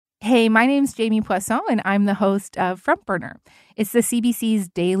Hey, my name's Jamie Poisson, and I'm the host of Front Burner. It's the CBC's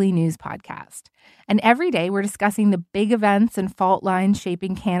daily news podcast. And every day we're discussing the big events and fault lines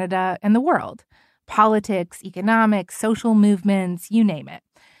shaping Canada and the world. Politics, economics, social movements, you name it.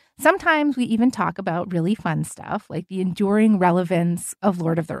 Sometimes we even talk about really fun stuff like the enduring relevance of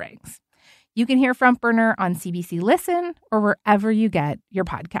Lord of the Rings. You can hear Front Burner on CBC Listen or wherever you get your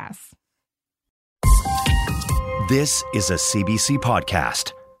podcasts. This is a CBC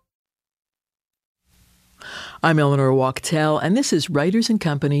podcast. I'm Eleanor Wachtel, and this is Writers and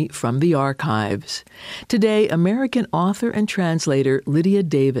Company from the Archives. Today, American author and translator Lydia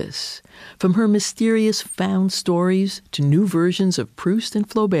Davis. From her mysterious found stories to new versions of Proust and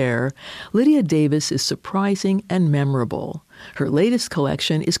Flaubert, Lydia Davis is surprising and memorable. Her latest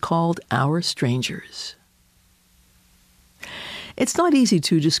collection is called Our Strangers. It's not easy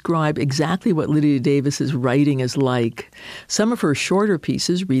to describe exactly what Lydia Davis's writing is like. Some of her shorter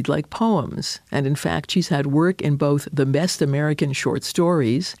pieces read like poems, and in fact she's had work in both the Best American Short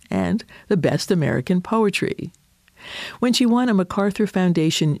Stories and the Best American Poetry. When she won a MacArthur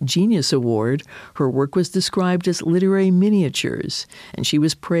Foundation Genius Award, her work was described as literary miniatures, and she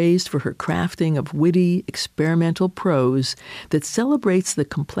was praised for her crafting of witty, experimental prose that celebrates the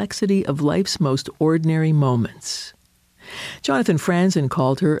complexity of life's most ordinary moments. Jonathan Franzen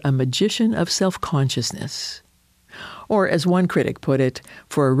called her a magician of self-consciousness. Or, as one critic put it,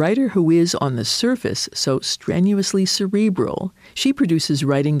 for a writer who is, on the surface, so strenuously cerebral, she produces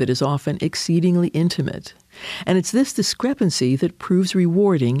writing that is often exceedingly intimate. And it's this discrepancy that proves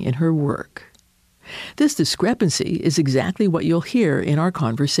rewarding in her work. This discrepancy is exactly what you'll hear in our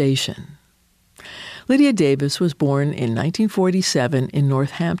conversation. Lydia Davis was born in 1947 in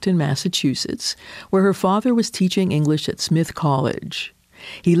Northampton, Massachusetts, where her father was teaching English at Smith College.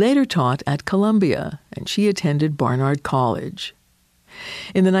 He later taught at Columbia, and she attended Barnard College.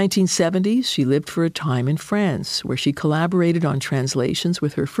 In the 1970s, she lived for a time in France, where she collaborated on translations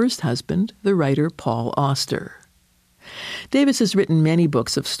with her first husband, the writer Paul Auster. Davis has written many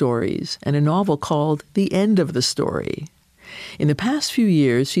books of stories, and a novel called The End of the Story. In the past few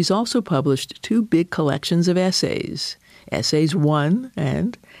years, she's also published two big collections of essays, Essays 1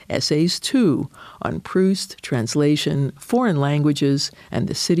 and Essays 2, on Proust, translation, foreign languages, and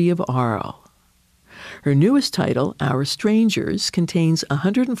the city of Arles. Her newest title, Our Strangers, contains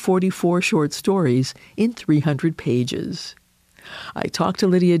 144 short stories in 300 pages. I talked to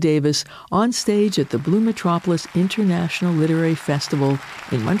Lydia Davis on stage at the Blue Metropolis International Literary Festival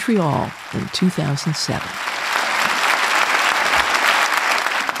in Montreal in 2007.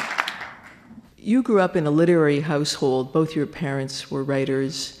 You grew up in a literary household. Both your parents were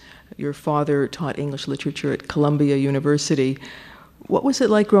writers. Your father taught English literature at Columbia University. What was it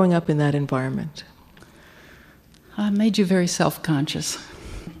like growing up in that environment? It made you very self-conscious.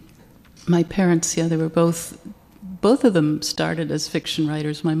 My parents, they were both of them started as fiction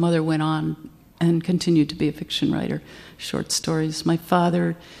writers. My mother went on and continued to be a fiction writer, short stories. My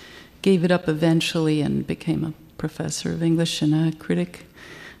father gave it up eventually and became a professor of English and a critic.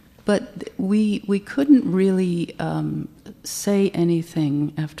 But we couldn't really say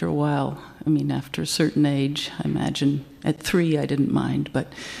anything after a while. I mean, after a certain age, I imagine. At 3, I didn't mind.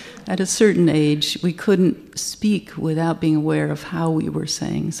 But at a certain age, we couldn't speak without being aware of how we were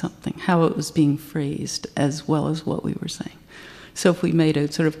saying something, how it was being phrased, as well as what we were saying. So if we made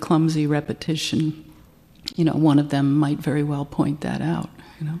a sort of clumsy repetition, one of them might very well point that out,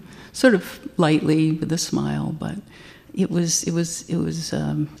 sort of lightly with a smile, but it was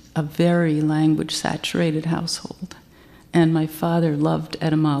a very language-saturated household. And my father loved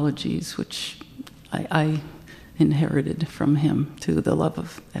etymologies, which I inherited from him, too, the love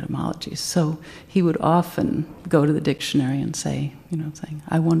of etymologies. So he would often go to the dictionary and say, saying,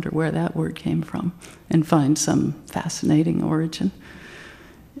 I wonder where that word came from, and find some fascinating origin,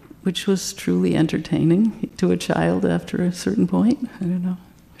 which was truly entertaining to a child after a certain point. I don't know.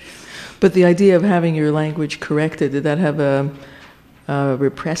 But the idea of having your language corrected, did that have a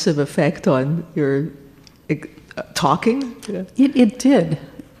repressive effect on your talking? Yeah. It did,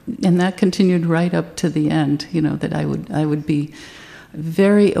 and that continued right up to the end. That I would be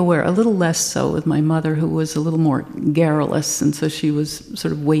very aware. A little less so with my mother, who was a little more garrulous, and so she was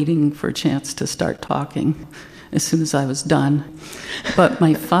sort of waiting for a chance to start talking as soon as I was done. But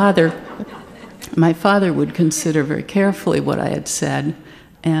my father would consider very carefully what I had said.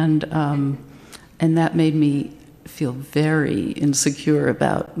 And that made me feel very insecure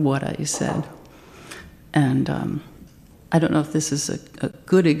about what I said. And I don't know if this is a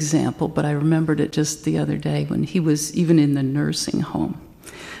good example, but I remembered it just the other day when he was even in the nursing home.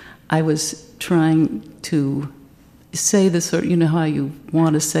 I was trying to say the sort, you know how you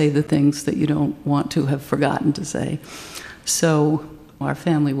want to say the things that you don't want to have forgotten to say. So our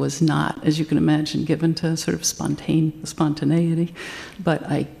family was not, as you can imagine, given to sort of spontaneity. But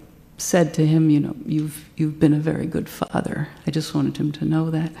I said to him, you've been a very good father. I just wanted him to know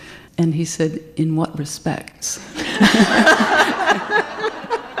that. And he said, in what respects?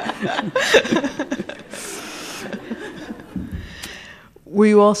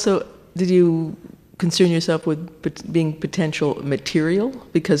 Did you concern yourself with being potential material?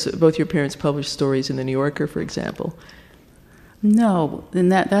 Because both your parents published stories in the New Yorker, for example. No,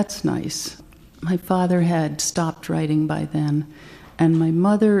 and that's nice. My father had stopped writing by then, and my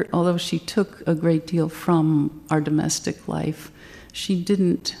mother, although she took a great deal from our domestic life, she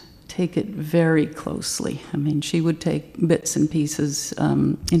didn't take it very closely. I mean, she would take bits and pieces,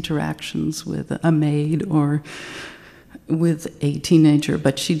 interactions with a maid or with a teenager,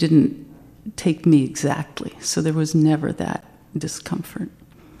 but she didn't take me exactly. So there was never that discomfort.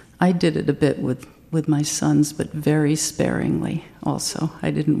 I did it a bit with my sons, but very sparingly also.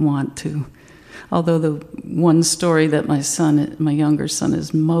 I didn't want to. Although the one story that my younger son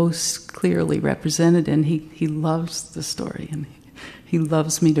is most clearly represented in, he loves the story, and he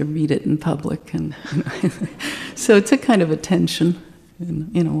loves me to read it in public. And so it's a kind of a tension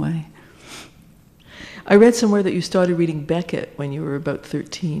in a way. I read somewhere that you started reading Beckett when you were about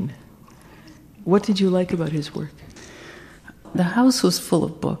 13. What did you like about his work? The house was full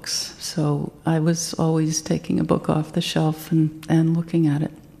of books, so I was always taking a book off the shelf and looking at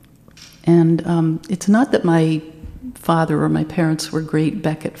it. And it's not that my father or my parents were great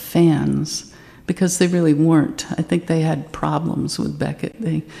Beckett fans, because they really weren't. I think they had problems with Beckett.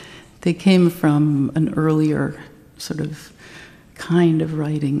 They came from an earlier sort of kind of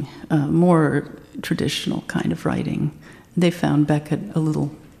writing, more traditional kind of writing. They found Beckett a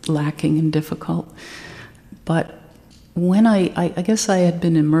little lacking and difficult. But when I guess I had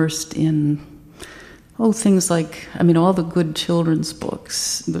been immersed in, things like, all the good children's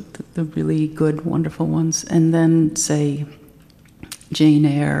books, the really good, wonderful ones, and then, say, Jane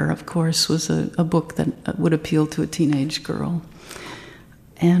Eyre, of course, was a book that would appeal to a teenage girl.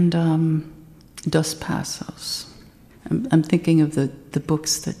 And Dos Passos. I'm thinking of the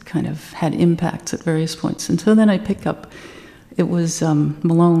books that kind of had impacts at various points. And so then I pick up, it was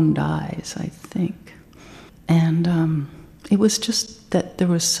Malone Dies, I think. And it was just that there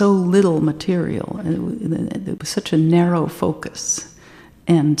was so little material, and it was such a narrow focus,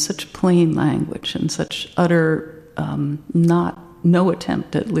 and such plain language, and such utter no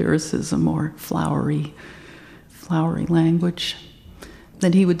attempt at lyricism or flowery language,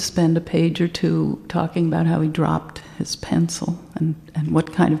 that he would spend a page or two talking about how he dropped his pencil and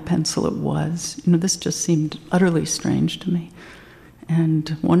what kind of pencil it was. This just seemed utterly strange to me,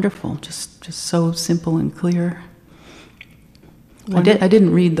 and wonderful, just so simple and clear. I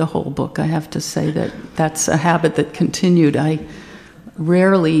didn't read the whole book. I have to say that's a habit that continued. I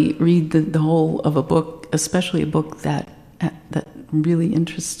rarely read the whole of a book, especially a book that really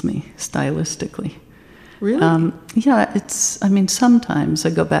interests me stylistically. Really? Yeah, sometimes I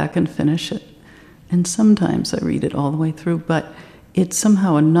go back and finish it, and sometimes I read it all the way through, but it's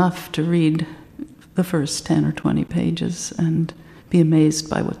somehow enough to read the first 10 or 20 pages and be amazed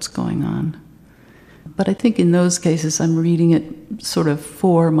by what's going on. But I think in those cases I'm reading it sort of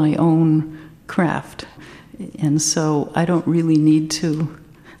for my own craft, and so I don't really need to.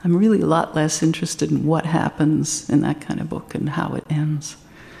 I'm really a lot less interested in what happens in that kind of book and how it ends,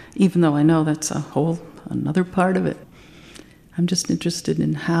 even though I know that's another part of it. I'm just interested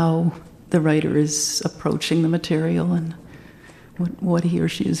in how the writer is approaching the material and what he or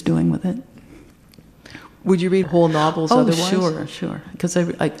she is doing with it. Would you read whole novels otherwise? Sure. Because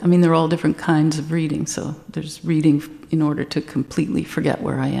they're all different kinds of reading. So there's reading in order to completely forget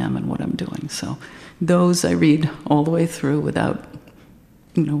where I am and what I'm doing. So those I read all the way through without,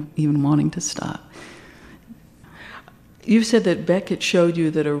 even wanting to stop. You've said that Beckett showed you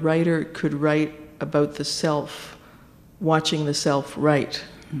that a writer could write about the self, watching the self write.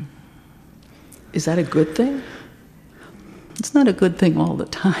 Is that a good thing? It's not a good thing all the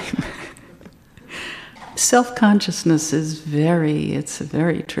time. Self-consciousness is very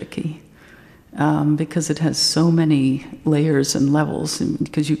tricky because it has so many layers and levels, and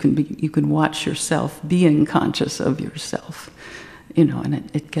because you can watch yourself being conscious of yourself,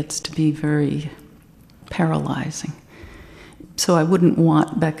 and it gets to be very paralyzing. So I wouldn't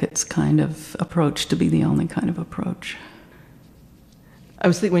want Beckett's kind of approach to be the only kind of approach. I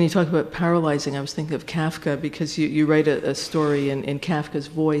was thinking, when you talk about paralyzing, I was thinking of Kafka, because you write a story in Kafka's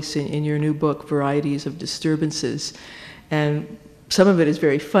voice in your new book, Varieties of Disturbances, and some of it is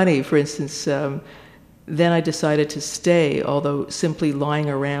very funny. For instance, Then I decided to stay, although simply lying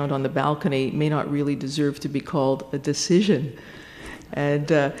around on the balcony may not really deserve to be called a decision.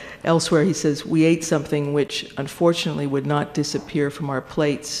 And elsewhere he says, we ate something which unfortunately would not disappear from our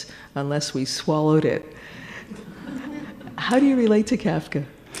plates unless we swallowed it. How do you relate to Kafka?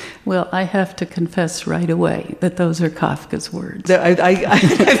 Well, I have to confess right away that those are Kafka's words.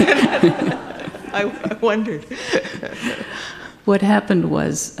 I wondered. What happened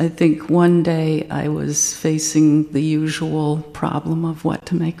was, I think one day I was facing the usual problem of what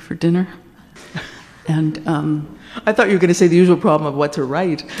to make for dinner. And I thought you were going to say the usual problem of what to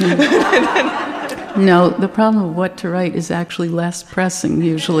write. No, the problem of what to write is actually less pressing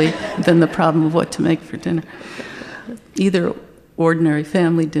usually than the problem of what to make for dinner. Either ordinary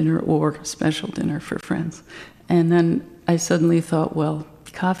family dinner or special dinner for friends. And then I suddenly thought, well,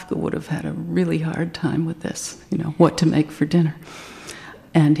 Kafka would have had a really hard time with this, what to make for dinner.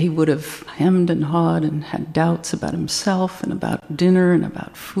 And he would have hemmed and hawed and had doubts about himself and about dinner and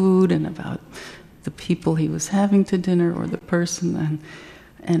about food and about the people he was having to dinner or the person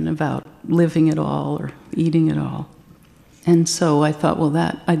and about living it all or eating it all. And so I thought, well,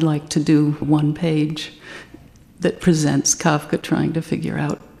 I'd like to do one page that presents Kafka trying to figure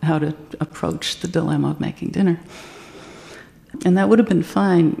out how to approach the dilemma of making dinner. And that would have been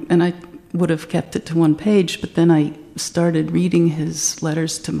fine, and I would have kept it to one page, but then I started reading his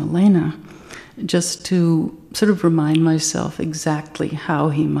letters to Milena just to sort of remind myself exactly how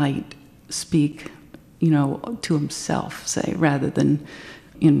he might speak, to himself, say, rather than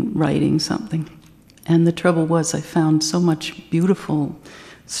in writing something. And the trouble was I found so much beautiful,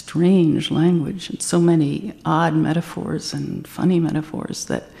 strange language and so many odd metaphors and funny metaphors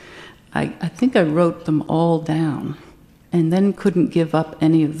that I think I wrote them all down and then couldn't give up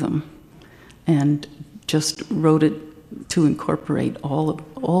any of them and just wrote it to incorporate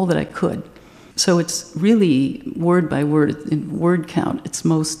all that I could. So it's really word by word, in word count, it's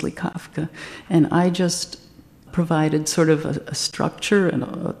mostly Kafka. And I just provided sort of a structure and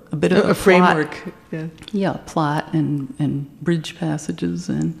a bit of a framework. Yeah, plot and bridge passages.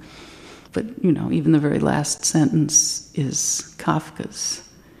 But even the very last sentence is Kafka's.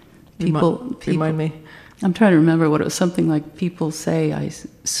 Remind me. I'm trying to remember what it was. Something like, people say I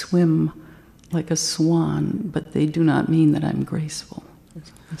swim like a swan, but they do not mean that I'm graceful.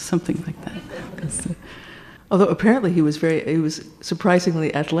 Something like that. Although apparently he was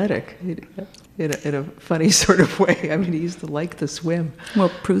surprisingly athletic in a funny sort of way. I mean, he used to like to swim. Well,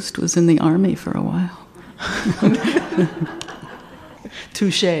 Proust was in the army for a while.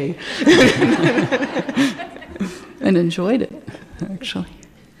 Touché. And enjoyed it, actually.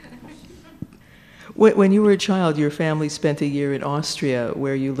 When you were a child, your family spent a year in Austria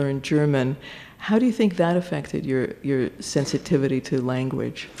where you learned German. How do you think that affected your sensitivity to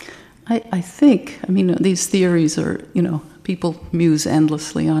language? I think, these theories are, people muse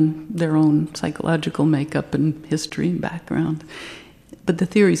endlessly on their own psychological makeup and history and background. But the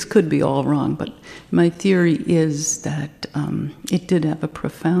theories could be all wrong. But my theory is that it did have a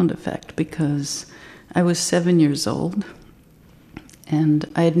profound effect because I was 7 years old and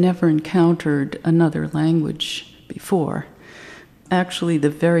I had never encountered another language before. Actually, the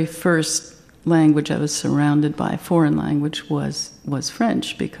very first language I was surrounded by, foreign language, was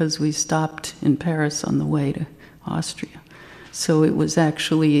French, because we stopped in Paris on the way to Austria. So it was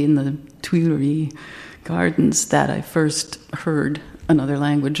actually in the Tuileries gardens that I first heard another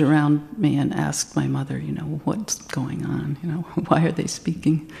language around me and asked my mother, what's going on? Why are they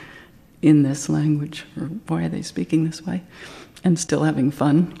speaking in this language? Or why are they speaking this way? And still having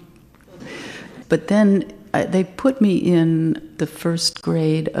fun. But then they put me in the first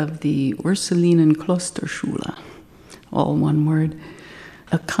grade of the Ursulinen Klosterschule, all one word,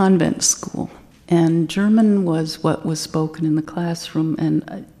 a convent school. And German was what was spoken in the classroom.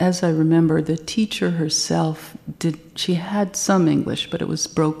 And as I remember, the teacher herself she had some English, but it was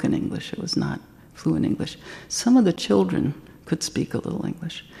broken English. It was not fluent English. Some of the children could speak a little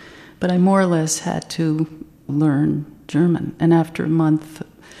English. But I more or less had to learn German. And after a month,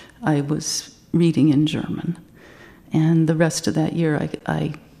 I was reading in German. And the rest of that year,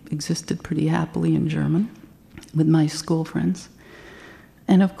 I existed pretty happily in German with my school friends.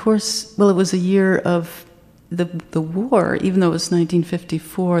 And of course, it was a year of the war. Even though it was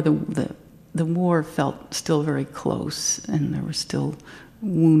 1954, the war felt still very close, and there were still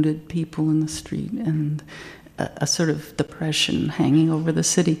wounded people in the street, and a sort of depression hanging over the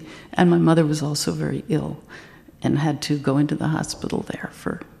city. And my mother was also very ill and had to go into the hospital there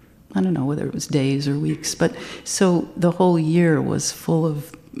for, I don't know whether it was days or weeks. But so the whole year was full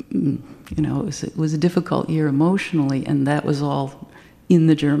of, it was a difficult year emotionally, and that was all in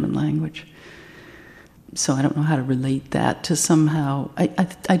the German language. So I don't know how to relate that to somehow.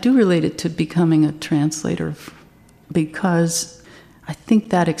 I do relate it to becoming a translator, because I think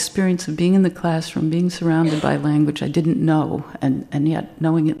that experience of being in the classroom, being surrounded by language I didn't know, and yet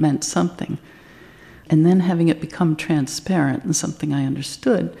knowing it meant something, and then having it become transparent and something I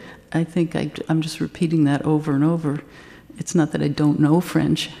understood, I think I'm just repeating that over and over. It's not that I don't know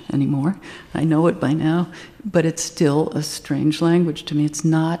French anymore. I know it by now, but it's still a strange language to me. It's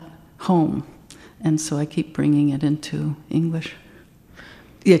not home. And so I keep bringing it into English.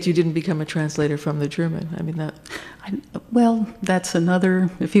 Yet you didn't become a translator from the German. I mean, that... Well, that's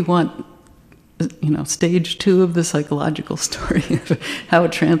another, if you want, stage 2 of the psychological story of how a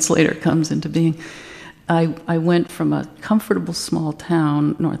translator comes into being. I went from a comfortable small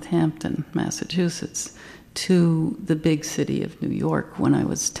town, Northampton, Massachusetts, to the big city of New York when I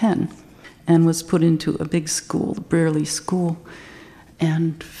was 10, and was put into a big school, the Brearley School,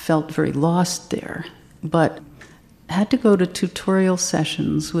 and felt very lost there. But had to go to tutorial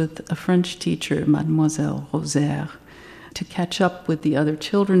sessions with a French teacher, Mademoiselle Rosaire, to catch up with the other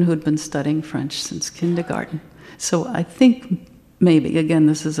children who had been studying French since kindergarten. So I think maybe, again,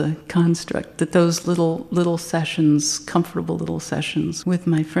 this is a construct, that those little sessions, comfortable little sessions with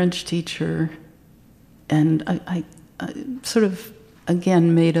my French teacher, and I sort of,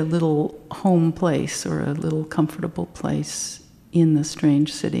 again, made a little home place or a little comfortable place in the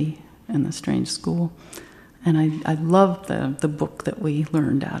strange city and the strange school. And I loved the book that we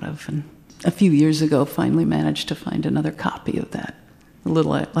learned out of. And a few years ago, finally managed to find another copy of that. A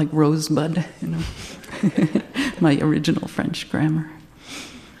little like Rosebud, my original French grammar.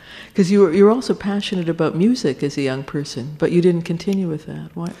 Because you were also passionate about music as a young person, but you didn't continue with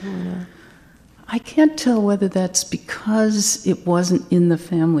that. Why not? I can't tell whether that's because it wasn't in the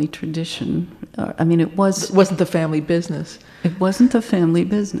family tradition. It wasn't the family business. It wasn't the family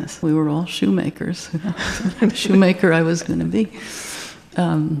business. We were all shoemakers. Shoemaker I was going to be.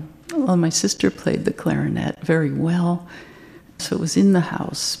 Well, my sister played the clarinet very well, so it was in the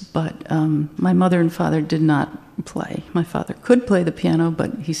house. But my mother and father did not play. My father could play the piano,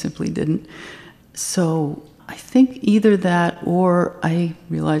 but he simply didn't. So I think either that, or I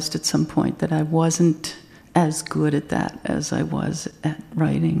realized at some point that I wasn't as good at that as I was at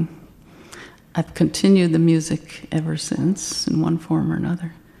writing. I've continued the music ever since, in one form or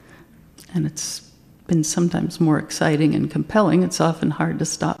another. And it's been sometimes more exciting and compelling. It's often hard to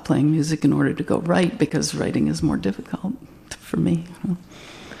stop playing music in order to go write, because writing is more difficult for me.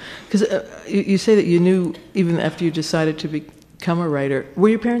 Because you say that you knew, even after you decided to become a writer, were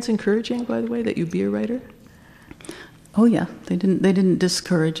your parents encouraging, by the way, that you be a writer? Oh yeah, they didn't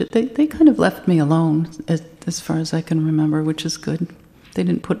discourage it. They kind of left me alone, as far as I can remember, which is good. They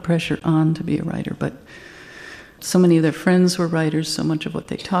didn't put pressure on to be a writer, but so many of their friends were writers, so much of what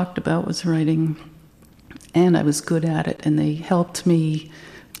they talked about was writing, and I was good at it, and they helped me.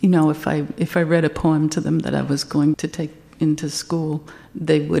 If I read a poem to them that I was going to take into school,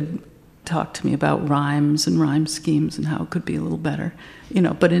 they would talk to me about rhymes and rhyme schemes and how it could be a little better,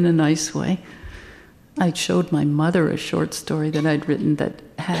 but in a nice way. I showed my mother a short story that I'd written that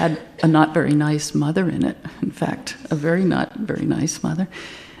had a not very nice mother in it. In fact, a very not very nice mother.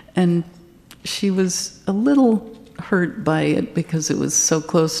 And she was a little hurt by it because it was so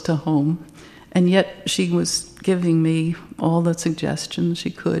close to home. And yet she was giving me all the suggestions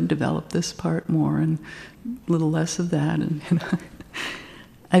she could, develop this part more and a little less of that. And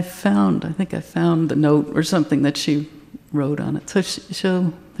I think I found the note or something that she wrote on it.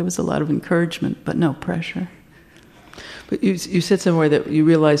 So there was a lot of encouragement, but no pressure. But you said somewhere that you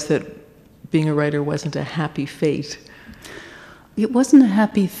realized that being a writer wasn't a happy fate. It wasn't a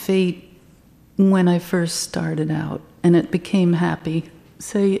happy fate when I first started out, and it became happy.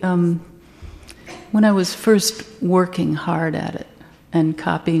 Say, when I was first working hard at it and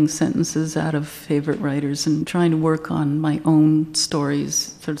copying sentences out of favorite writers and trying to work on my own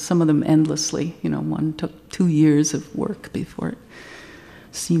stories, sort of some of them endlessly. One took 2 years of work before it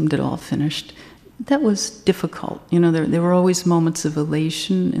seemed at all finished. That was difficult. There were always moments of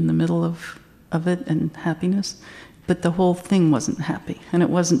elation in the middle of it and happiness, but the whole thing wasn't happy. And it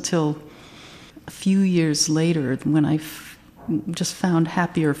wasn't till a few years later when I just found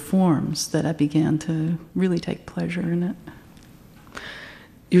happier forms that I began to really take pleasure in it.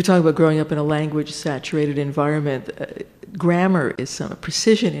 You were talking about growing up in a language-saturated environment.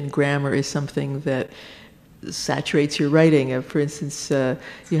 Precision in grammar is something that saturates your writing. For instance,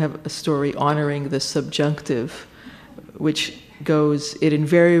 you have a story honoring the subjunctive, which goes, it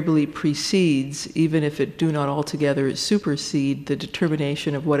invariably precedes, even if it do not altogether supersede, the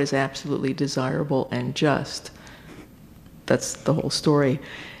determination of what is absolutely desirable and just. That's the whole story.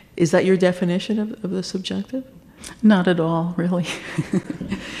 Is that your definition of the subjunctive? Not at all, really.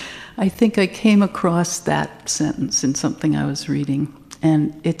 I think I came across that sentence in something I was reading,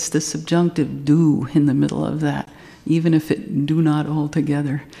 and it's the subjunctive do in the middle of that, even if it do not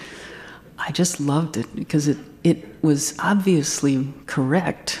altogether. I just loved it because it was obviously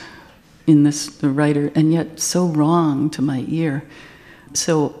correct in the writer, and yet so wrong to my ear.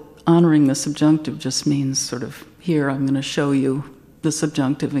 So honoring the subjunctive just means sort of, here, I'm going to show you the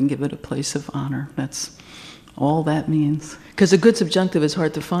subjunctive and give it a place of honor. That's all that means. Because a good subjunctive is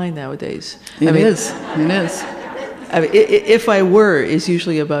hard to find nowadays. It is. I mean, if I were is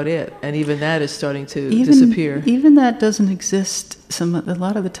usually about it, and even that is starting to disappear. Even that doesn't exist a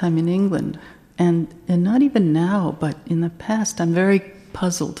lot of the time in England, and not even now, but in the past. I'm very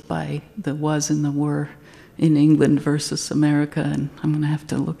puzzled by the was and the were in England versus America, and I'm going to have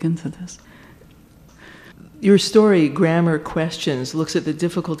to look into this. Your story, Grammar Questions, looks at the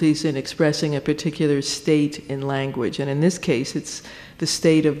difficulties in expressing a particular state in language, and in this case, it's the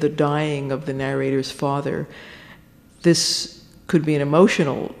state of the dying of the narrator's father. This could be an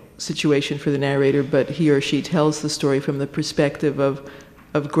emotional situation for the narrator, but he or she tells the story from the perspective of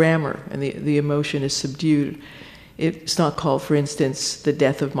grammar, and the emotion is subdued. It's not called, for instance, The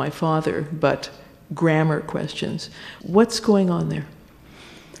Death of My Father, but Grammar Questions. What's going on there?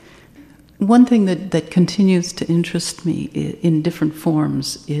 One thing that continues to interest me in different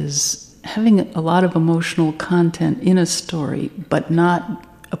forms is having a lot of emotional content in a story, but not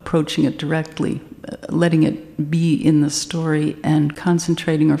approaching it directly, letting it be in the story and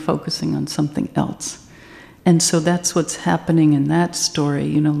concentrating or focusing on something else. And so that's what's happening in that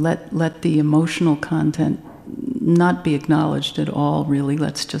story. Let the emotional content not be acknowledged at all, really.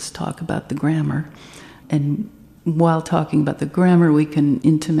 Let's just talk about the grammar. And while talking about the grammar, we can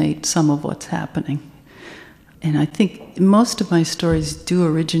intimate some of what's happening. And I think most of my stories do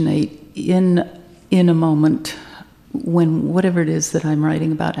originate in a moment when whatever it is that I'm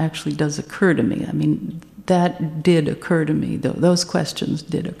writing about actually does occur to me. I mean, that did occur to me. Those questions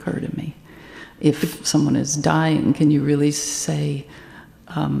did occur to me. If someone is dying, can you really say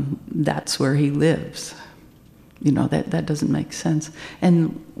that's where he lives? That doesn't make sense.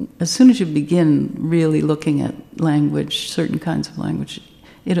 And as soon as you begin really looking at language, certain kinds of language,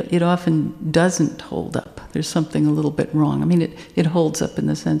 it often doesn't hold up. There's something a little bit wrong. I mean, it holds up in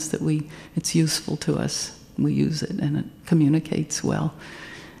the sense that it's useful to us. We use it and it communicates well.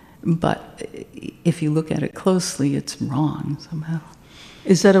 But if you look at it closely, it's wrong somehow.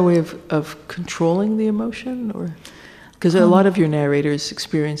 Is that a way of controlling the emotion? Or because a lot of your narrators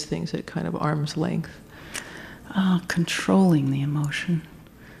experience things at kind of arm's length. Controlling the emotion.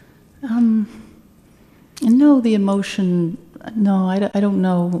 No, the emotion, no, I don't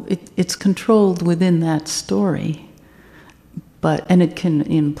know. It's controlled within that story. And it can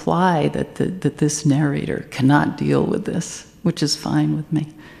imply that this narrator cannot deal with this, which is fine with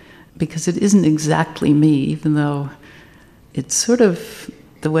me. Because it isn't exactly me, even though it's sort of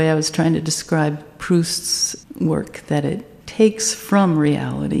the way I was trying to describe Proust's work, that it takes from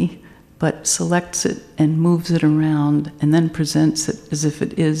reality, but selects it and moves it around and then presents it as if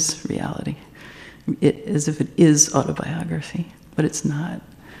it is reality, as if it is autobiography, but it's not.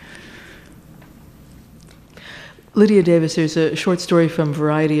 Lydia Davis, there's a short story from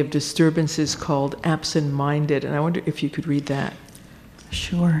Variety of Disturbances called Absent-Minded, and I wonder if you could read that.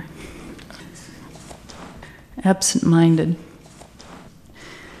 Sure. Absent-minded.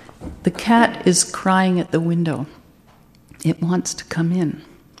 The cat is crying at the window. It wants to come in.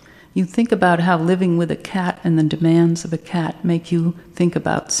 You think about how living with a cat and the demands of a cat make you think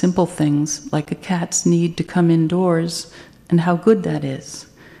about simple things like a cat's need to come indoors and how good that is.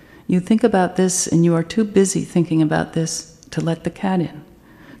 You think about this and you are too busy thinking about this to let the cat in.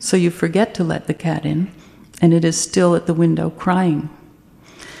 So you forget to let the cat in, and it is still at the window crying.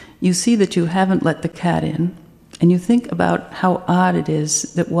 You see that you haven't let the cat in, and you think about how odd it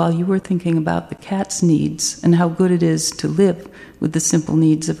is that while you were thinking about the cat's needs and how good it is to live with the simple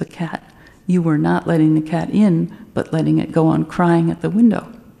needs of a cat, you were not letting the cat in, but letting it go on crying at the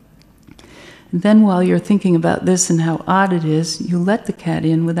window. And then while you're thinking about this and how odd it is, you let the cat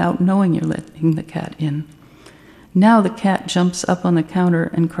in without knowing you're letting the cat in. Now the cat jumps up on the counter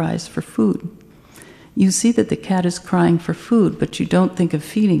and cries for food. You see that the cat is crying for food, but you don't think of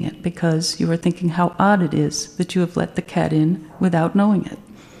feeding it because you are thinking how odd it is that you have let the cat in without knowing it.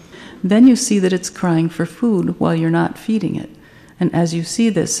 Then you see that it's crying for food while you're not feeding it. And as you see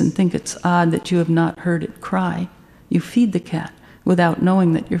this and think it's odd that you have not heard it cry, you feed the cat without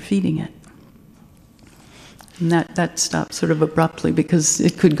knowing that you're feeding it. And that stops sort of abruptly because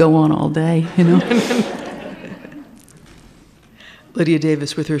it could go on all day, Lydia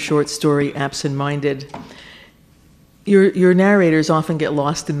Davis with her short story, Absent-Minded. Your narrators often get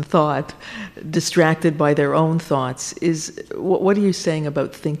lost in thought, distracted by their own thoughts. What are you saying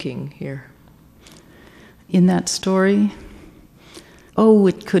about thinking here? In that story,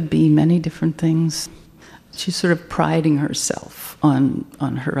 it could be many different things. She's sort of priding herself on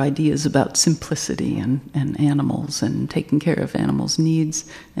her ideas about simplicity and animals and taking care of animals' needs,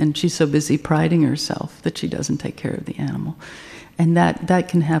 and she's so busy priding herself that she doesn't take care of the animal. And that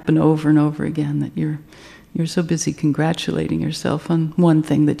can happen over and over again, that you're so busy congratulating yourself on one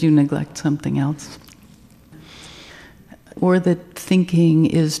thing that you neglect something else. Or that thinking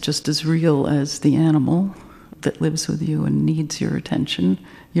is just as real as the animal that lives with you and needs your attention.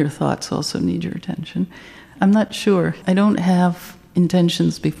 Your thoughts also need your attention. I'm not sure. I don't have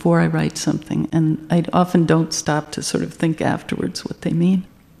intentions before I write something, and I often don't stop to sort of think afterwards what they mean.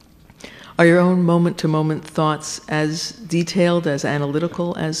 Are your own moment-to-moment thoughts as detailed, as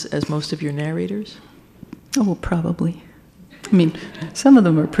analytical as most of your narrators? Oh, probably. I mean, some of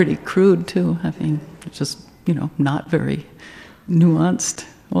them are pretty crude, too. I mean, just, not very nuanced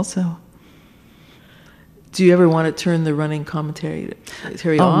also. Do you ever want to turn the running commentary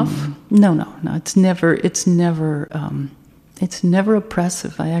off? No. It's never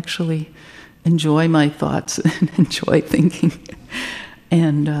oppressive. I actually enjoy my thoughts and enjoy thinking.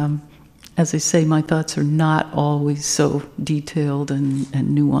 And as I say, my thoughts are not always so detailed and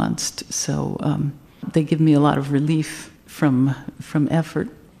nuanced. So they give me a lot of relief from effort.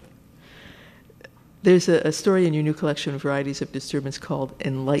 There's a story in your new collection, Varieties of Disturbance, called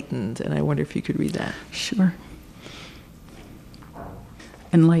Enlightened, and I wonder if you could read that. Sure.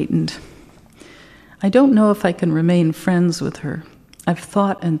 Enlightened. I don't know if I can remain friends with her. I've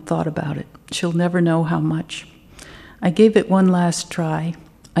thought and thought about it. She'll never know how much. I gave it one last try.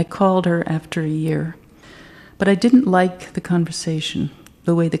 I called her after a year. But I didn't like the conversation,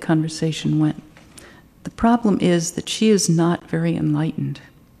 the way the conversation went. The problem is that she is not very enlightened.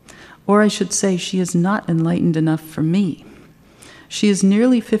 Or I should say, she is not enlightened enough for me. She is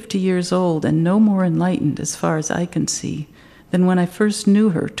nearly 50 years old and no more enlightened, as far as I can see, than when I first knew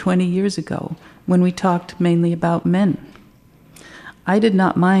her 20 years ago, when we talked mainly about men. I did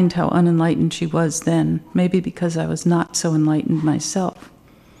not mind how unenlightened she was then, maybe because I was not so enlightened myself.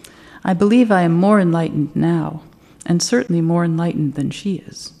 I believe I am more enlightened now, and certainly more enlightened than she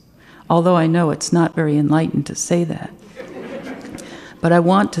is, although I know it's not very enlightened to say that. But I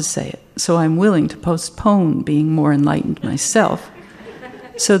want to say it, so I'm willing to postpone being more enlightened myself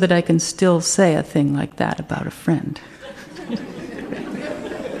so that I can still say a thing like that about a friend.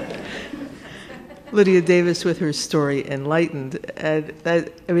 Lydia Davis with her story Enlightened. And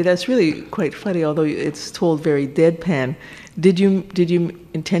that's really quite funny, although it's told very deadpan. Did you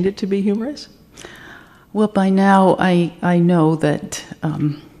intend it to be humorous? Well, by now I know that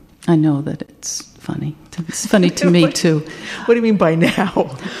it's funny. It's funny to me too. What do you mean by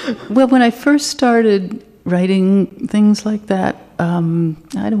now? Well, when I first started writing things like that, I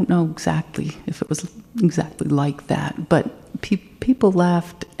don't know exactly if it was exactly like that, but people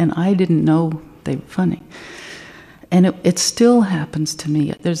laughed, and I didn't know they were funny. And it still happens to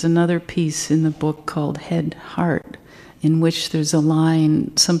me. There's another piece in the book called Head Heart, in which there's a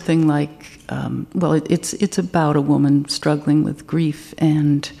line, something like, it's about a woman struggling with grief,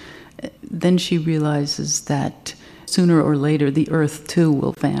 and then she realizes that sooner or later the earth too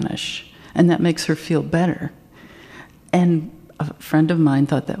will vanish, and that makes her feel better. And a friend of mine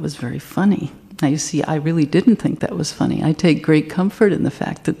thought that was very funny. Now, you see, I really didn't think that was funny. I take great comfort in the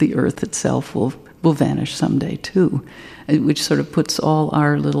fact that the earth itself will vanish someday too, which sort of puts all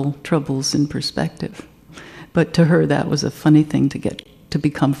our little troubles in perspective. But to her, that was a funny thing to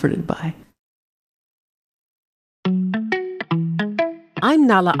be comforted by. I'm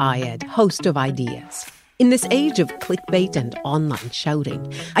Nala Ayed, host of Ideas. In this age of clickbait and online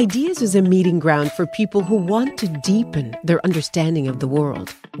shouting, Ideas is a meeting ground for people who want to deepen their understanding of the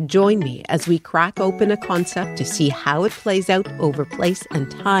world. Join me as we crack open a concept to see how it plays out over place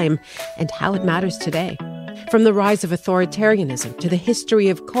and time, and how it matters today. From the rise of authoritarianism to the history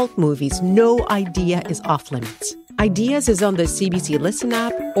of cult movies, no idea is off limits. Ideas is on the CBC Listen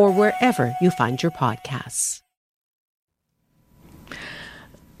app or wherever you find your podcasts.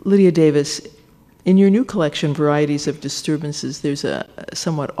 Lydia Davis, in your new collection, Varieties of Disturbances, there's a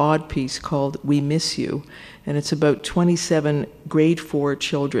somewhat odd piece called We Miss You, and it's about 27 grade 4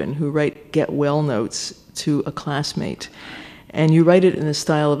 children who write get well notes to a classmate. And you write it in the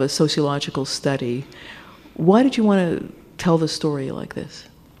style of a sociological study. Why did you want to tell the story like this?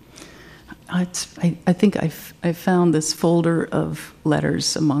 I think I found this folder of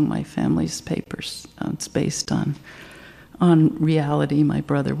letters among my family's papers. It's based on on reality. My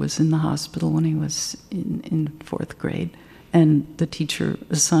brother was in the hospital when he was in 4th grade, and the teacher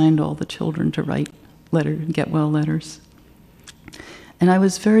assigned all the children to write get well letters. And I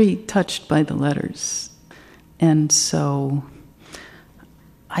was very touched by the letters. And so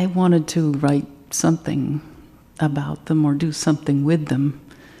I wanted to write something about them or do something with them.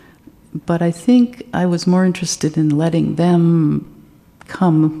 But I think I was more interested in letting them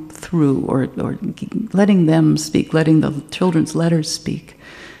come through or letting them speak, letting the children's letters speak,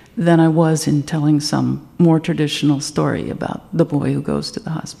 than I was in telling some more traditional story about the boy who goes to the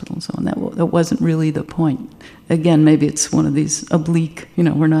hospital and so on. That wasn't really the point. Again, maybe it's one of these oblique,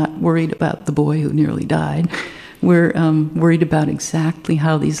 we're not worried about the boy who nearly died. We're worried about exactly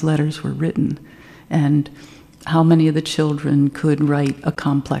how these letters were written and how many of the children could write a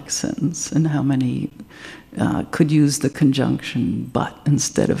complex sentence and how many could use the conjunction but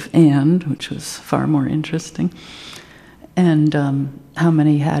instead of and, which was far more interesting. And how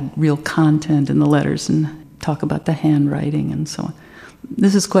many had real content in the letters and talk about the handwriting and so on.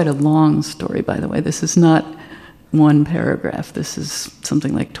 This is quite a long story, by the way. This is not one paragraph. This is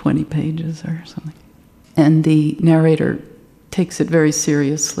something like 20 pages or something. And the narrator takes it very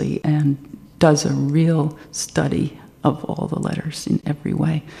seriously and does a real study of all the letters in every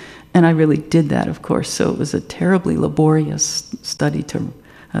way. And I really did that, of course, so it was a terribly laborious story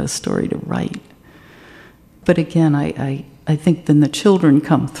to write. But again, I think then the children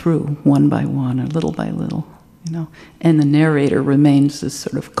come through one by one or little by little, and the narrator remains this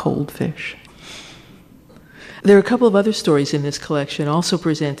sort of cold fish. There are a couple of other stories in this collection also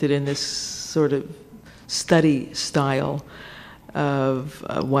presented in this sort of study style.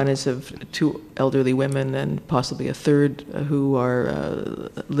 One is of 2 elderly women and possibly a third who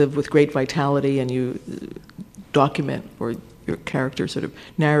live with great vitality, and you document, or your character sort of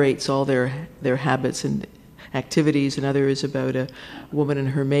narrates all their habits and activities. Another is about a woman and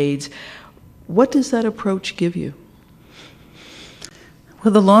her maids. What does that approach give you?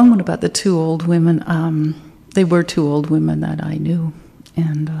 Well, the long one about the 2 old women, they were 2 old women that I knew,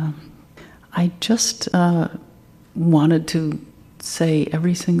 and I just wanted to say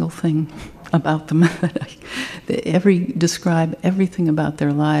every single thing about them, describe everything about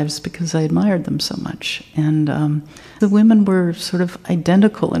their lives because I admired them so much. And the women were sort of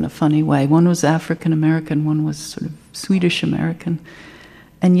identical in a funny way. One was African American, one was sort of Swedish American,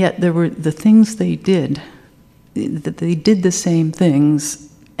 and yet there were the things they did, that they did the same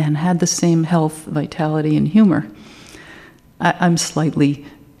things and had the same health, vitality, and humor. I'm slightly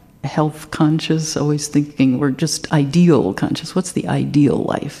health conscious, always thinking we're just ideal conscious. What's the ideal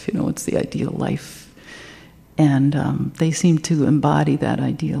life? What's the ideal life? And they seem to embody that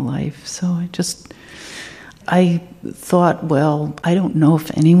ideal life. So I thought, well, I don't know if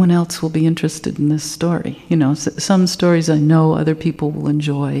anyone else will be interested in this story. Some stories I know other people will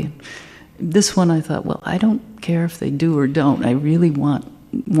enjoy. This one I thought, well, I don't care if they do or don't. I really want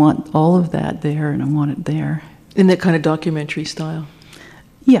all of that there, and I want it there. In that kind of documentary style?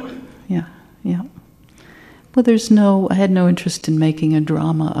 Yeah. Well, I had no interest in making a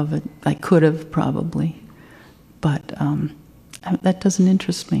drama of it. I could have probably, but that doesn't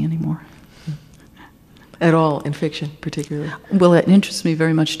interest me anymore. At all, in fiction particularly? Well, it interests me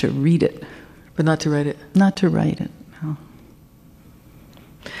very much to read it. But not to write it? Not to write it, no.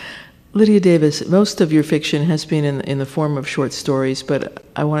 Lydia Davis, most of your fiction has been in the form of short stories, but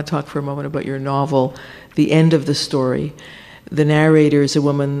I want to talk for a moment about your novel, The End of the Story. The narrator is a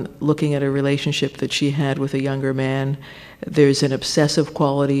woman looking at a relationship that she had with a younger man. There's an obsessive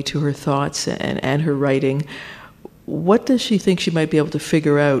quality to her thoughts and her writing. What does she think she might be able to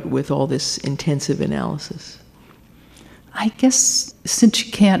figure out with all this intensive analysis? I guess since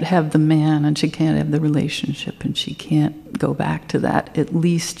she can't have the man and she can't have the relationship and she can't go back to that, at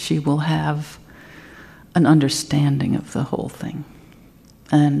least she will have an understanding of the whole thing.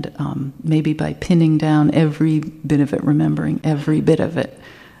 And maybe by pinning down every bit of it, remembering every bit of it,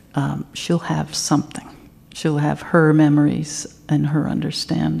 she'll have something. She'll have her memories and her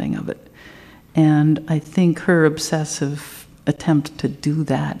understanding of it. And I think her obsessive attempt to do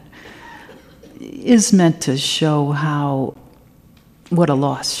that is meant to show what a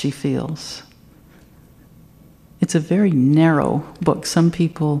loss she feels. It's a very narrow book. Some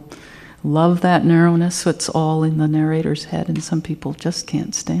people love that narrowness, so it's all in the narrator's head, and some people just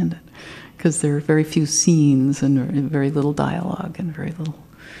can't stand it because there are very few scenes and very little dialogue and very little.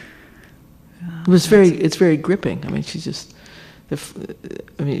 It's very gripping. I mean, she's just.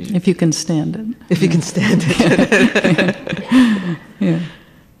 If you can stand it. If you can stand it. Yeah.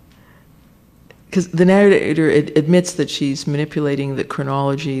 Because the narrator admits that she's manipulating the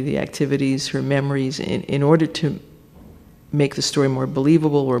chronology, the activities, her memories, in order to make the story more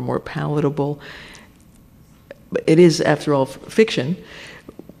believable or more palatable. But it is, after all, fiction.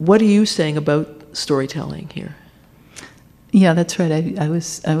 What are you saying about storytelling here? Yeah, that's right. I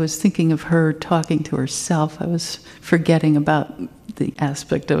was thinking of her talking to herself. I was forgetting about the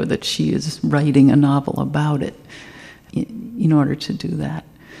aspect of it that she is writing a novel about it in order to do that.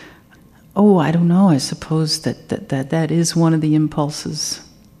 Oh, I don't know. I suppose that is one of the impulses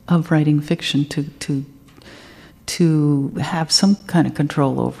of writing fiction, to have some kind of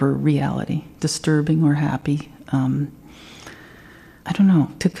control over reality, disturbing or happy. I don't know.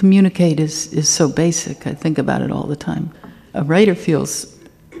 To communicate is so basic. I think about it all the time. A writer feels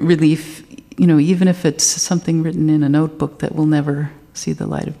relief, even if it's something written in a notebook that will never see the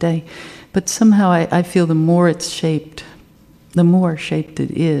light of day. But somehow I feel the more it's shaped, the more shaped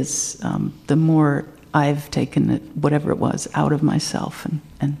it is, the more I've taken it, whatever it was, out of myself,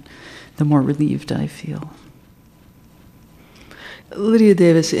 and the more relieved I feel. Lydia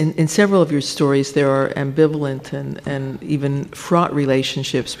Davis, in several of your stories, there are ambivalent and even fraught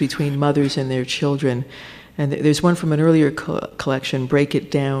relationships between mothers and their children. And there's one from an earlier collection, Break It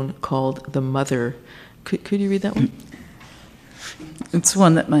Down, called The Mother. Could you read that one? It's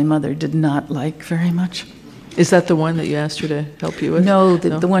one that my mother did not like very much. Is that the one that you asked her to help you with? No,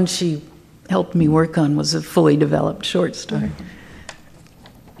 the one she helped me work on was a fully developed short story.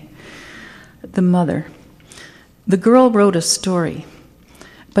 The Mother. The girl wrote a story,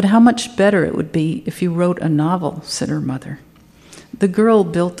 but how much better it would be if you wrote a novel, said her mother. The girl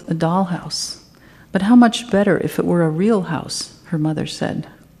built a dollhouse, but how much better if it were a real house, her mother said.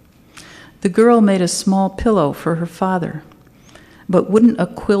 The girl made a small pillow for her father, but wouldn't a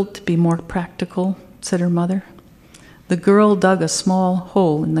quilt be more practical, said her mother. The girl dug a small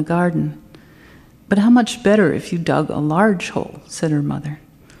hole in the garden, but how much better if you dug a large hole, said her mother.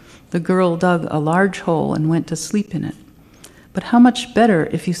 The girl dug a large hole and went to sleep in it. But how much better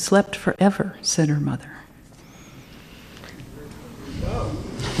if you slept forever, said her mother.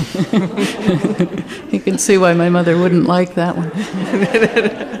 You can see why my mother wouldn't like that one.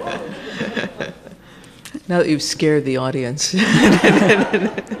 Now that you've scared the audience.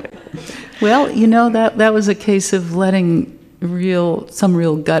 Well, that was a case of letting some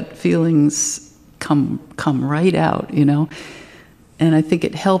real gut feelings come right out, And I think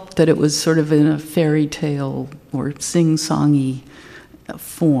it helped that it was sort of in a fairy tale or sing-songy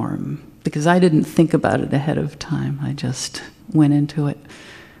form, because I didn't think about it ahead of time. I just went into it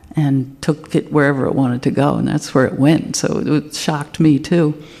and took it wherever it wanted to go, and that's where it went. So it shocked me,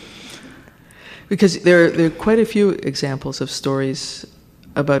 too. Because there are quite a few examples of stories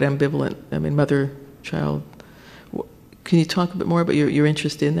about ambivalent, mother-child. Can you talk a bit more about your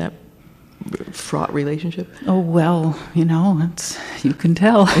interest in that fraught relationship? Oh, well, you can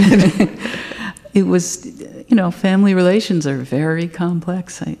tell. It was, family relations are very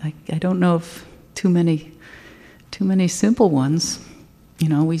complex. I don't know of too many simple ones.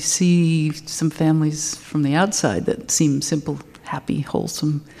 We see some families from the outside that seem simple, happy,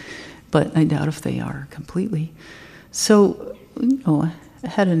 wholesome, but I doubt if they are completely. So, I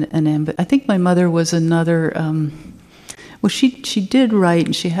had I think my mother was another. Well, she did write,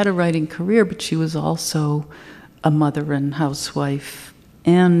 and she had a writing career, but she was also a mother and housewife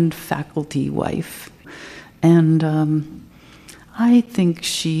and faculty wife. And I think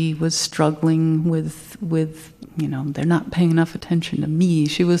she was struggling with they're not paying enough attention to me.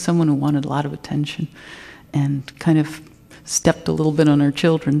 She was someone who wanted a lot of attention and kind of stepped a little bit on her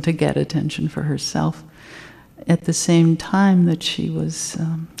children to get attention for herself. At the same time that she was,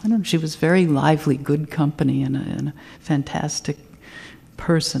 she was very lively, good company, and a fantastic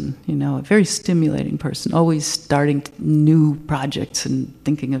person, a very stimulating person, always starting new projects and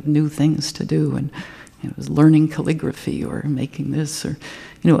thinking of new things to do, and was learning calligraphy or making this, or,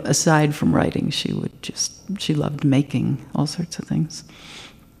 aside from writing, she loved making all sorts of things.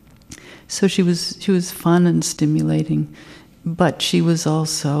 So she was fun and stimulating, but she was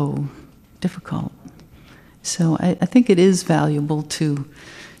also difficult. So I think it is valuable to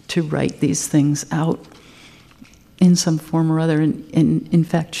write these things out in some form or other. And in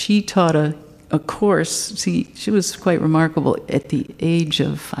fact, she taught a course. See, she was quite remarkable. At the age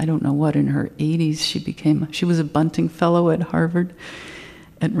of, I don't know what, in her 80s, she was a Bunting Fellow at Harvard,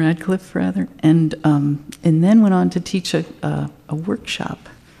 at Radcliffe rather, and then went on to teach a workshop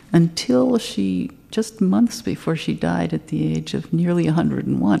until just months before she died at the age of nearly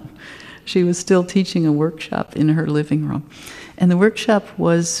 101. She was still teaching a workshop in her living room. And the workshop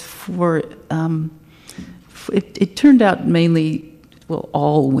was for, it turned out mainly,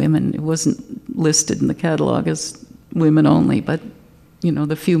 all women. It wasn't listed in the catalog as women only, but,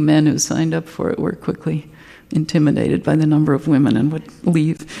 the few men who signed up for it were quickly intimidated by the number of women and would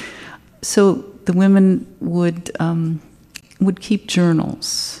leave. So the women would keep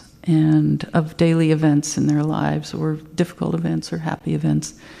journals and of daily events in their lives, or difficult events or happy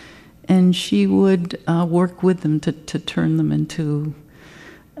events, and she would work with them to turn them into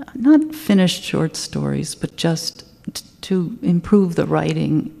not finished short stories, but just to improve the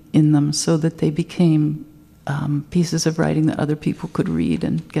writing in them so that they became pieces of writing that other people could read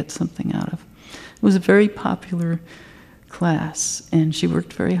and get something out of. It was a very popular class, and she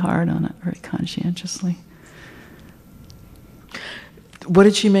worked very hard on it, very conscientiously. What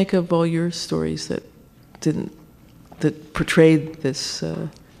did she make of all your stories that portrayed this?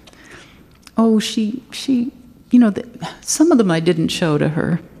 Oh, she, some of them I didn't show to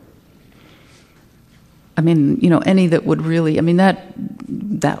her. I mean, any that would really,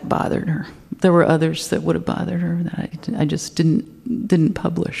 that bothered her. There were others that would have bothered her that I just didn't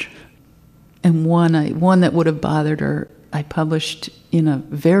publish. And one that would have bothered her, I published in a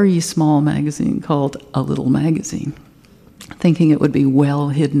very small magazine called A Little Magazine, thinking it would be well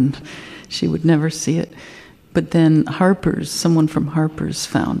hidden. She would never see it. But then someone from Harper's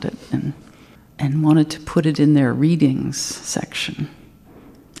found it and wanted to put it in their readings section.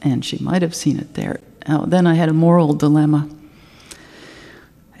 And she might have seen it there. Then I had a moral dilemma.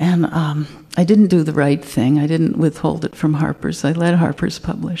 And I didn't do the right thing. I didn't withhold it from Harper's. I let Harper's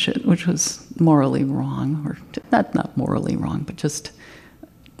publish it, which was morally wrong, or not morally wrong, but just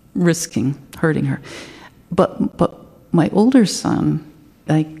risking hurting her. But my older son,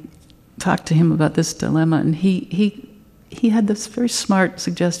 I talked to him about this dilemma, and he had this very smart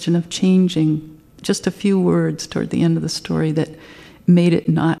suggestion of changing just a few words toward the end of the story that made it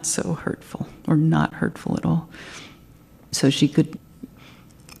not so hurtful, or not hurtful at all, so she could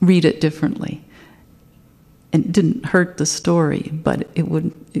read it differently. It didn't hurt the story, but it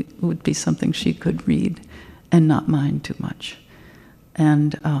would be something she could read and not mind too much.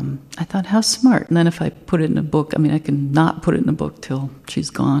 And I thought, how smart. And then if I put it in a book, I can not put it in a book till she's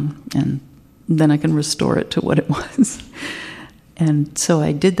gone, and then I can restore it to what it was. And so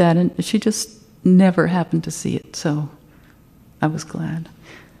I did that, and she just never happened to see it, so I was glad.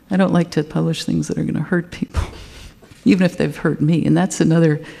 I don't like to publish things that are going to hurt people, even if they've hurt me. And that's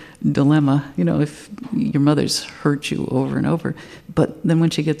another dilemma, if your mother's hurt you over and over, but then when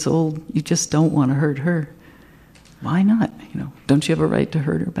she gets old, you just don't want to hurt her. Why not? Don't you have a right to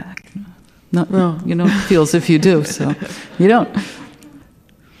hurt her back? No, it feels if you do, so you don't.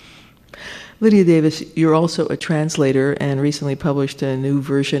 Lydia Davis, you're also a translator and recently published a new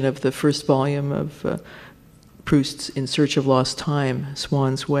version of the first volume of Proust's In Search of Lost Time,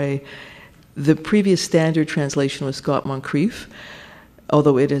 Swan's Way. The previous standard translation was Scott Moncrief,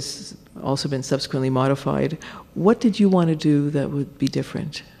 although it has also been subsequently modified. What did you want to do that would be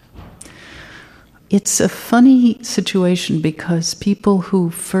different? It's a funny situation because people who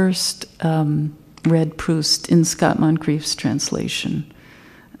first read Proust in Scott Moncrief's translation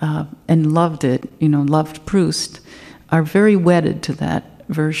and loved it, loved Proust, are very wedded to that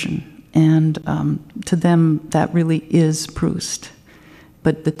version. And to them, that really is Proust.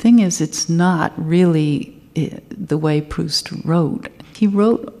 But the thing is, it's not really the way Proust wrote. He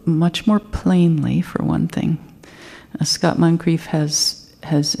wrote much more plainly, for one thing. Scott Moncrief has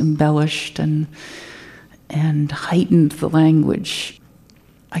embellished and heightened the language.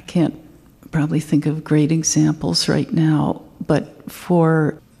 I can't probably think of great examples right now, but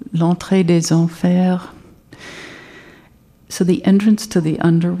for L'Entrée des Enfers, so the entrance to the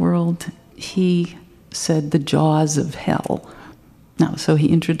underworld, he said the jaws of hell. Now, so he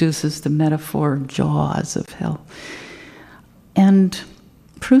introduces the metaphor jaws of hell. And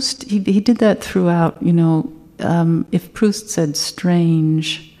Proust, he did that throughout, if Proust said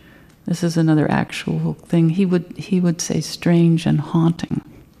strange, this is another actual thing, he would say strange and haunting.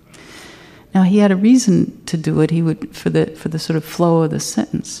 Now, he had a reason to do it. He would for the sort of flow of the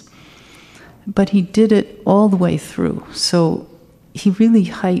sentence. But he did it all the way through. So he really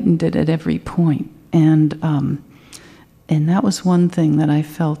heightened it at every point. And that was one thing that I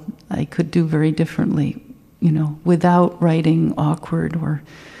felt I could do very differently, without writing awkward or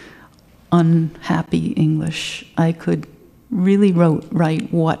unhappy English. I could really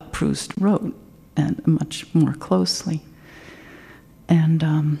write what Proust wrote, and much more closely. And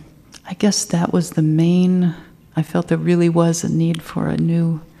I guess that was the main, I felt there really was a need for a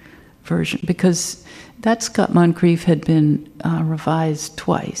new version, because that Scott Moncrief had been revised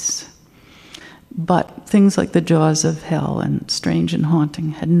twice. But things like the jaws of hell and strange and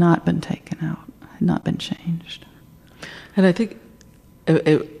haunting had not been taken out, had not been changed. And I think,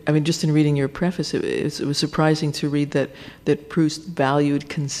 just in reading your preface, it was surprising to read that Proust valued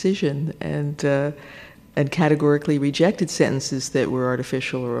concision and and categorically rejected sentences that were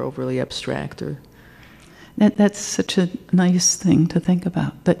artificial or overly abstract. Or that's such a nice thing to think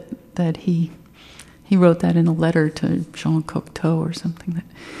about, that he wrote that in a letter to Jean Cocteau or something,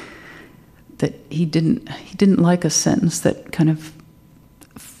 that he didn't like a sentence that kind of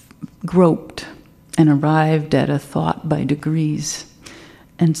groped and arrived at a thought by degrees.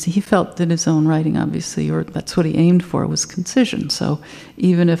 And so he felt that his own writing, obviously, or that's what he aimed for, was concision. So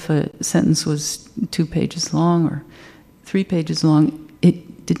even if a sentence was 2 pages long or 3 pages long,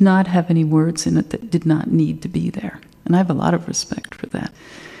 it did not have any words in it that did not need to be there. And I have a lot of respect for that.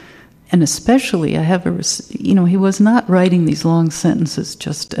 And especially, he was not writing these long sentences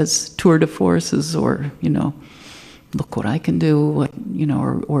just as tour de forces or, look what I can do,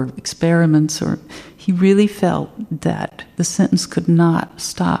 or experiments. Or he really felt that the sentence could not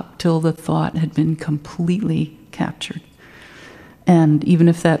stop till the thought had been completely captured. And even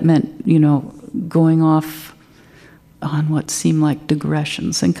if that meant, going off on what seemed like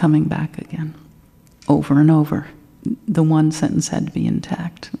digressions and coming back again over and over, the one sentence had to be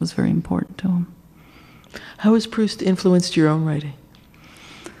intact. It was very important to him. How has Proust influenced your own writing?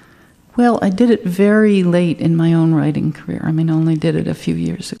 Well, I did it very late in my own writing career. I only did it a few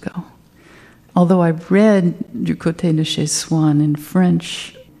years ago. Although I read Du Côté de Chez Swann in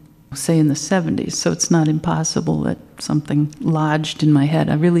French, say in the 70s, so it's not impossible that something lodged in my head.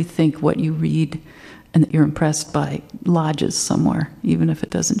 I really think what you read and that you're impressed by lodges somewhere, even if it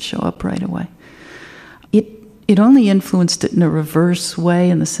doesn't show up right away. It only influenced it in a reverse way,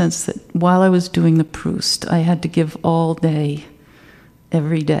 in the sense that while I was doing the Proust, I had to give all day,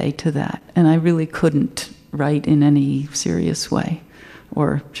 every day to that. And I really couldn't write in any serious way,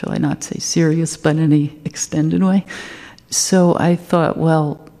 or shall I not say serious, but any extended way. So I thought,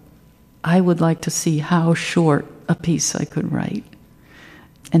 well, I would like to see how short a piece I could write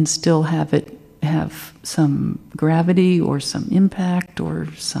and still have it have some gravity or some impact or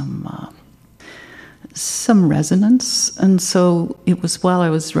some resonance. And so it was while I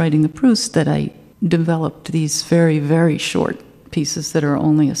was writing the Proust that I developed these very, very short pieces that are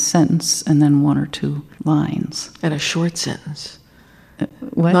only a sentence and then 1 or 2 lines. And a short sentence.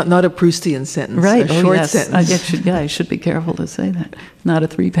 What? Not a Proustian sentence. Right. A short yes. sentence. I should be careful to say that. Not a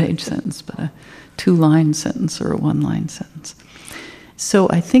 3-page sentence, but a 2-line sentence or a 1-line sentence. So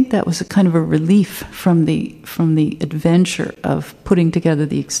I think that was a kind of a relief from the adventure of putting together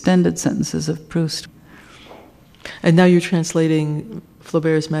the extended sentences of Proust. And now you're translating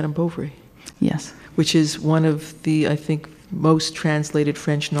Flaubert's Madame Bovary. Yes. Which is one of the, I think, most translated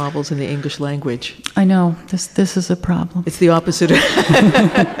French novels in the English language. I know. This is a problem. It's the opposite of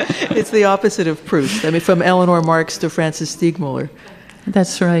it's the opposite of Proust. From Eleanor Marx to Francis Steegmuller.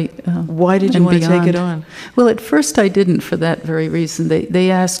 That's right. Why did you want to take it on? Well, at first I didn't, for that very reason. They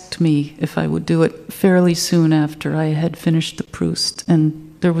asked me if I would do it fairly soon after I had finished the Proust,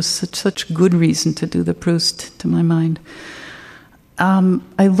 and there was such good reason to do the Proust, to my mind.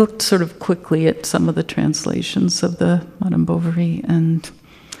 I looked sort of quickly at some of the translations of the Madame Bovary and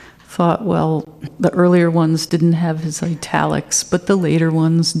thought, well, the earlier ones didn't have his italics, but the later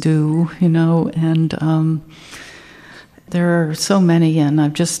ones do, and there are so many, and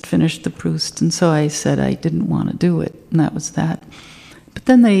I've just finished the Proust, and so I said I didn't want to do it, and that was that. But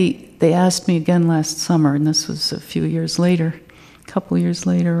then they asked me again last summer, and this was a couple years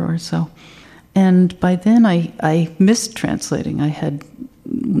later or so. And by then I missed translating. I had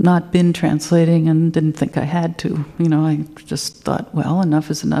not been translating and didn't think I had to. I just thought, well, enough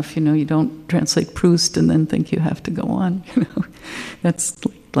is enough. You don't translate Proust and then think you have to go on. That's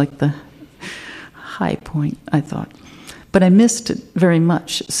like the high point, I thought. But I missed it very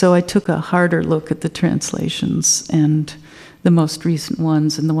much. So I took a harder look at the translations and the most recent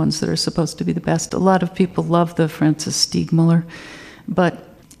ones and the ones that are supposed to be the best. A lot of people love the Francis Steegmuller, but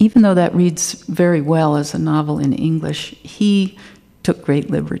even though that reads very well as a novel in English, he took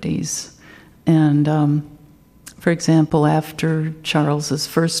great liberties. And, for example, after Charles's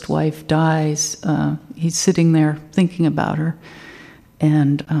first wife dies, he's sitting there thinking about her.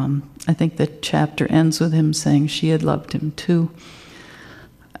 And I think the chapter ends with him saying she had loved him too.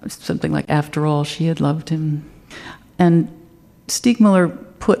 Something like, after all, she had loved him. And Steegmuller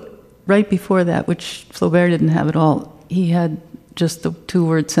put right before that, which Flaubert didn't have at all, he had just the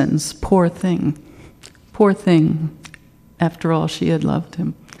 2-word sentence, poor thing, after all, she had loved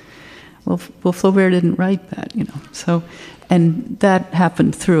him. Well, Flaubert didn't write that, So, and that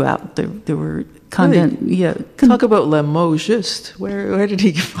happened throughout. There were content. Really? Yeah. Talk about le mot juste. Where did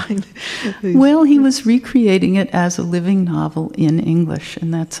he find these? Well, he was recreating it as a living novel in English,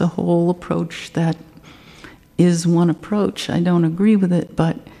 and that's a whole approach that is one approach. I don't agree with it,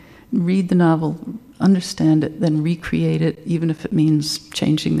 but read the novel understand it, then recreate it, even if it means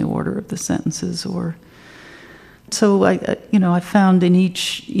changing the order of the sentences. Or so I found in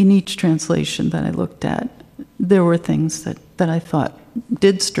each translation that I looked at, there were things that I thought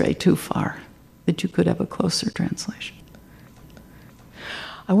did stray too far, that you could have a closer translation.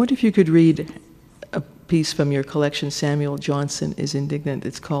 I wonder if you could read a piece from your collection, Samuel Johnson is Indignant.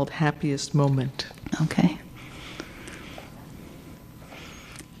 It's called Happiest Moment. Okay.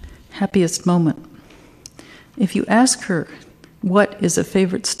 Happiest moment. If you ask her what is a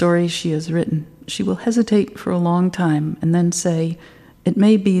favorite story she has written, she will hesitate for a long time and then say, it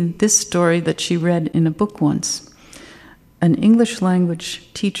may be this story that she read in a book once. An English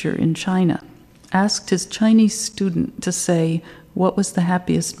language teacher in China asked his Chinese student to say what was the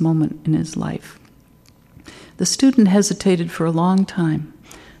happiest moment in his life. The student hesitated for a long time.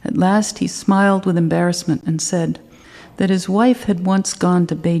 At last he smiled with embarrassment and said that his wife had once gone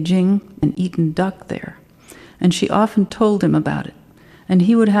to Beijing and eaten duck there, and she often told him about it, and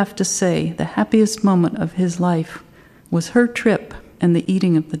he would have to say the happiest moment of his life was her trip and the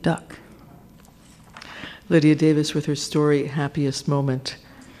eating of the duck. Lydia Davis with her story, Happiest Moment.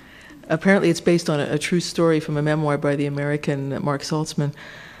 Apparently it's based on a true story from a memoir by the American Mark Saltzman.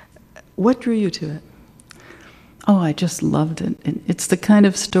 What drew you to it? Oh, I just loved it. It's the kind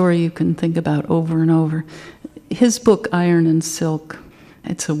of story you can think about over and over. His book, Iron and Silk,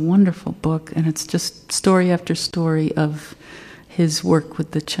 it's a wonderful book, and it's just story after story of his work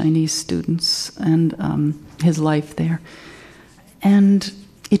with the Chinese students and his life there. And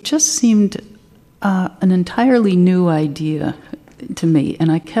it just seemed an entirely new idea to me,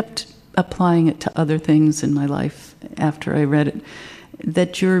 and I kept applying it to other things in my life after I read it,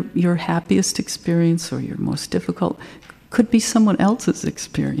 that your happiest experience or your most difficult could be someone else's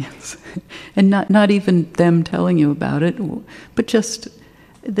experience. And not even them telling you about it, but just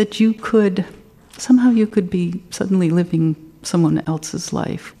that you could be suddenly living someone else's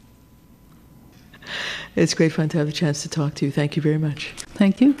life. It's great fun to have the chance to talk to you. Thank you very much.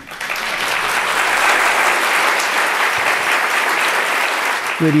 Thank you.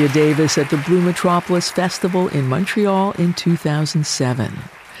 Lydia Davis at the Blue Metropolis Festival in Montreal in 2007.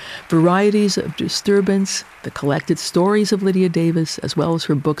 Varieties of Disturbance, the collected stories of Lydia Davis, as well as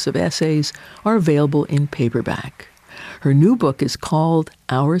her books of essays, are available in paperback. Her new book is called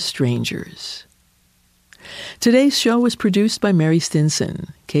Our Strangers. Today's show was produced by Mary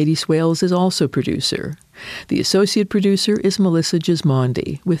Stinson. Katie Swales is also producer. The associate producer is Melissa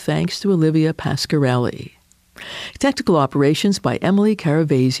Gismondi, with thanks to Olivia Pasquarelli. Technical operations by Emily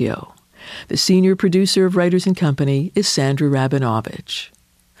Caravasio. The senior producer of Writers & Company is Sandra Rabinovich.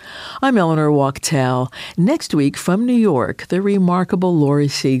 I'm Eleanor Wachtel. Next week from New York, the remarkable Laurie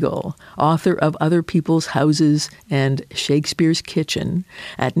Siegel, author of Other People's Houses and Shakespeare's Kitchen.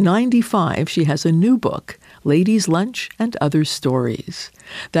 At 95, she has a new book, Ladies' Lunch and Other Stories.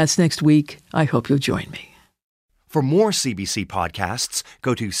 That's next week. I hope you'll join me. For more CBC podcasts,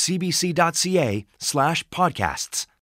 go to cbc.ca/podcasts.